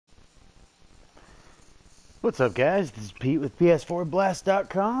What's up, guys? This is Pete with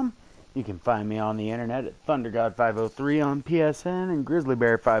PS4Blast.com. You can find me on the internet at ThunderGod503 on PSN and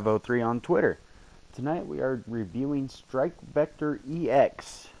GrizzlyBear503 on Twitter. Tonight we are reviewing Strike Vector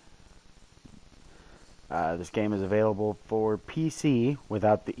EX. This game is available for PC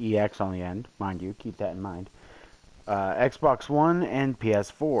without the EX on the end, mind you, keep that in mind. Xbox One and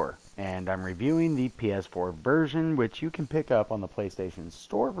PS4. And I'm reviewing the PS4 version, which you can pick up on the PlayStation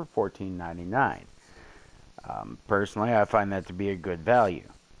Store for $14.99. Personally, I find that to be a good value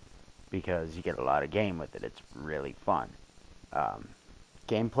because you get a lot of game with it. It's really fun.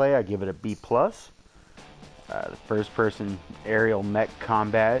 Gameplay, I give it a B+. The first-person aerial mech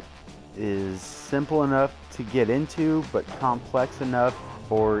combat is simple enough to get into, but complex enough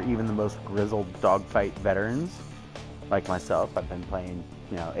for even the most grizzled dogfight veterans like myself. I've been playing,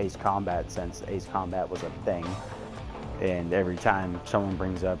 Ace Combat since Ace Combat was a thing. And every time someone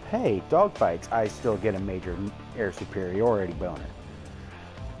brings up, hey, dogfights, I still get a major air superiority boner.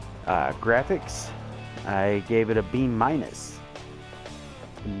 Graphics, I gave it a B-. The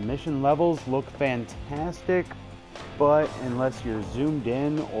mission levels look fantastic, but unless you're zoomed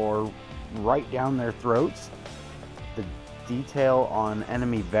in or right down their throats, the detail on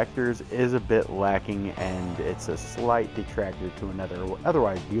enemy vectors is a bit lacking, and it's a slight detractor to another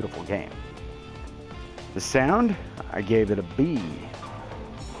otherwise beautiful game. The sound, I gave it a B.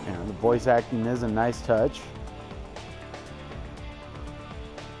 The voice acting is a nice touch.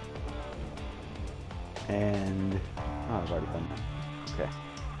 And, I've already done that.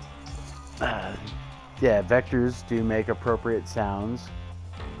 Okay. Yeah, vectors do make appropriate sounds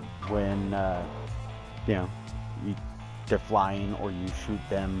when, they're flying, or you shoot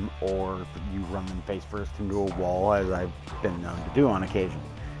them, or you run them face first into a wall, as I've been known to do on occasion.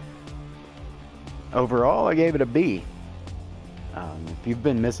 Overall, I gave it a B. If you've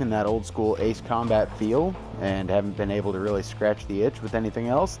been missing that old school Ace Combat feel and haven't been able to really scratch the itch with anything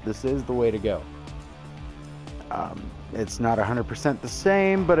else, this is the way to go. It's not 100% the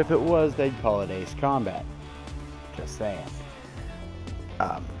same, but if it was, they'd call it Ace Combat. Just saying.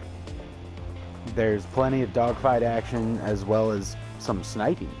 There's plenty of dogfight action as well as some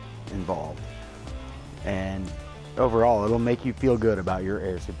sniping involved. And overall, it'll make you feel good about your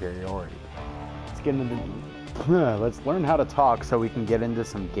air superiority. Let's learn how to talk so we can get into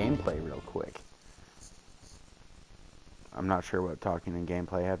some gameplay real quick. I'm not sure what talking and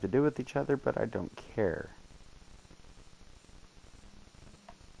gameplay have to do with each other, but I don't care.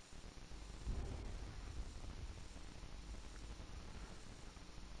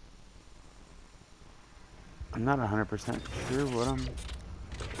 I'm not 100% sure what I'm...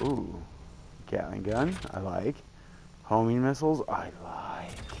 Ooh. Gatling gun, I like. Homing missiles, I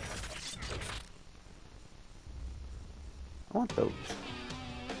like. I want those.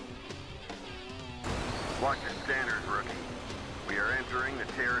 Watch your scanners, rookie. We are entering the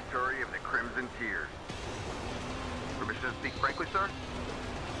territory of the Crimson Tier. Permission to speak frankly, sir?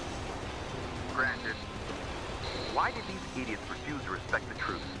 Granted. Why did these idiots refuse to respect the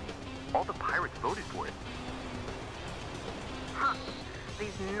truce? All the pirates voted for it. Huh.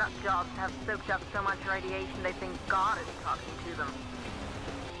 These nut jobs have soaked up so much radiation they think God is talking to them.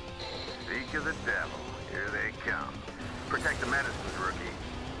 Speak of the devil. Here they come. Protect the medicines, rookie.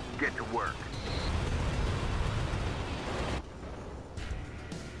 Get to work.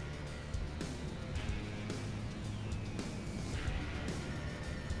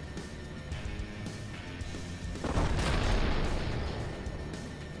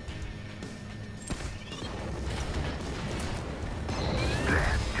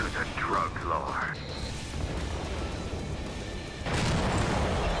 Death to the drug lord.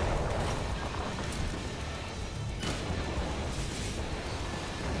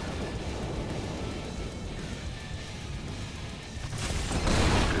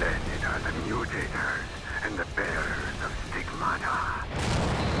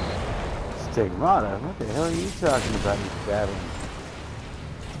 Stigmata? What the hell are you talking about, you battling?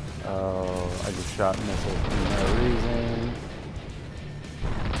 Oh, I just shot missiles for no reason.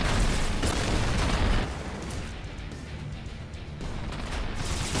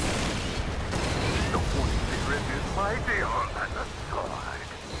 The one secret is mightier than the sword.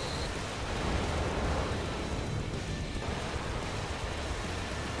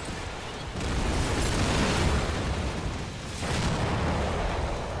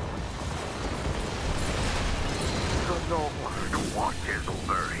 The Lord watches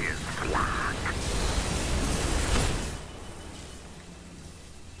over his flock.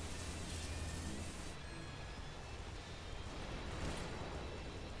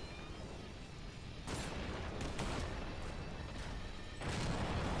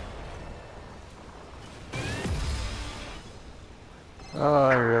 Oh,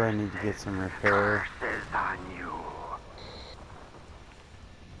 I really need to get some repair. Curses on you.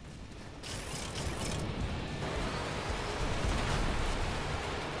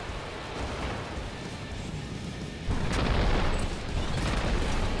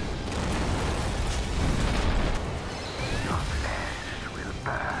 Your flesh will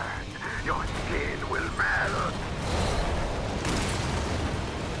burn. Your skin will melt.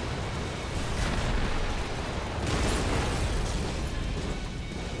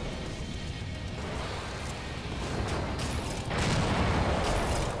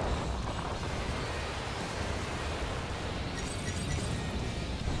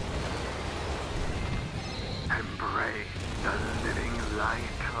 Embrace the living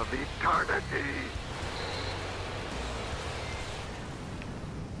light of eternity.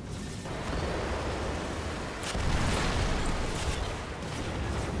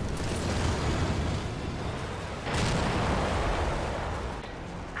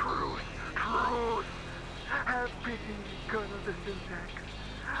 Truth. Have pity, Colonel de Syntax.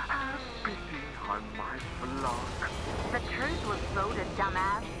 Have pity on my flock. The truth was voted,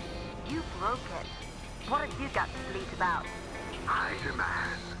 dumbass. You broke it. What have you got to bleat about? I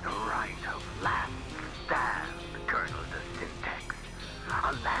demand the right of last stand, Colonel de Syntax.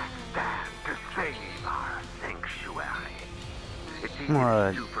 A last stand to save our sanctuary. It's easy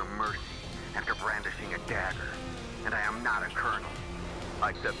to sue for mercy after brandishing a dagger, and I am not a colonel.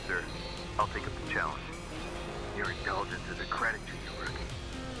 I accept, sir. I'll take up the challenge. Your indulgence is a credit to you, rookie.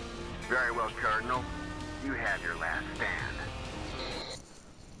 Very well, Cardinal. You have your last stand.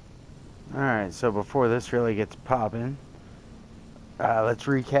 Alright, so before this really gets popping, let's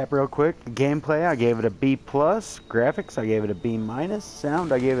recap real quick. Gameplay, I gave it a B+. Graphics, I gave it a B-.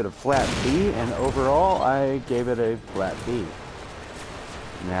 Sound, I gave it a flat B. And overall, I gave it a flat B.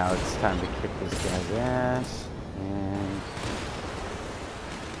 Now it's time to kick this guy's ass. And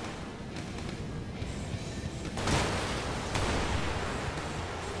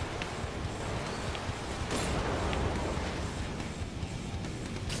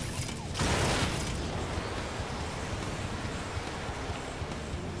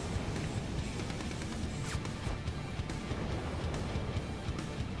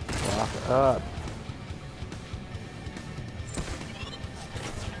lock up.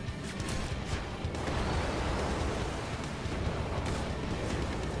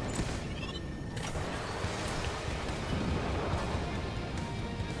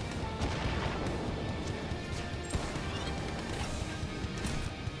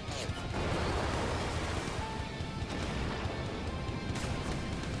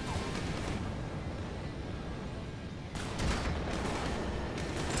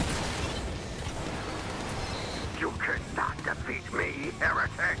 You cannot defeat me,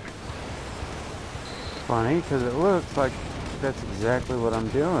 heretic! Funny, because it looks like that's exactly what I'm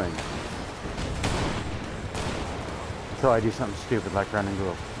doing. Until I do something stupid like run into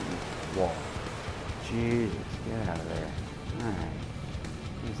a wall. Jesus, get out of there. Alright.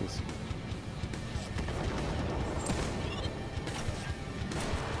 Who's this?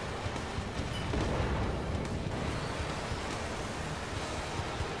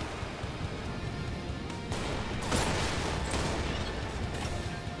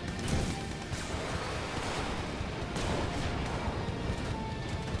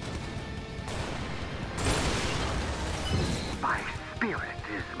 My spirit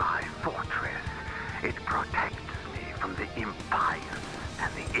is my fortress. It protects me from the impious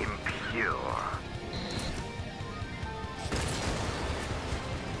and the impure.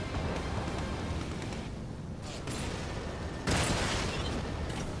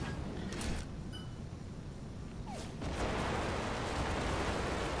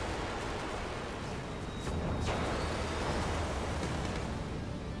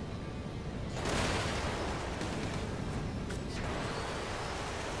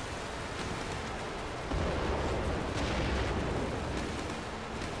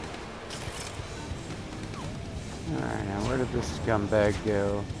 Alright, now where did this scumbag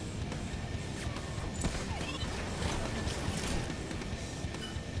go?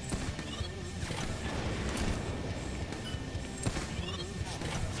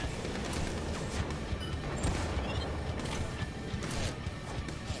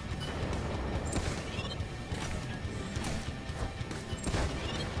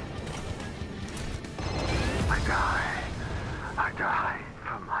 I die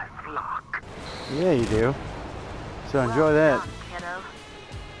for my flock. Yeah, you do. So enjoy Well that. done, kiddo.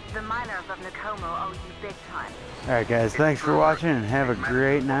 The miners of Nakomo owe you big time. Alright guys, thanks for watching and have a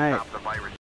great night. Stop the virus.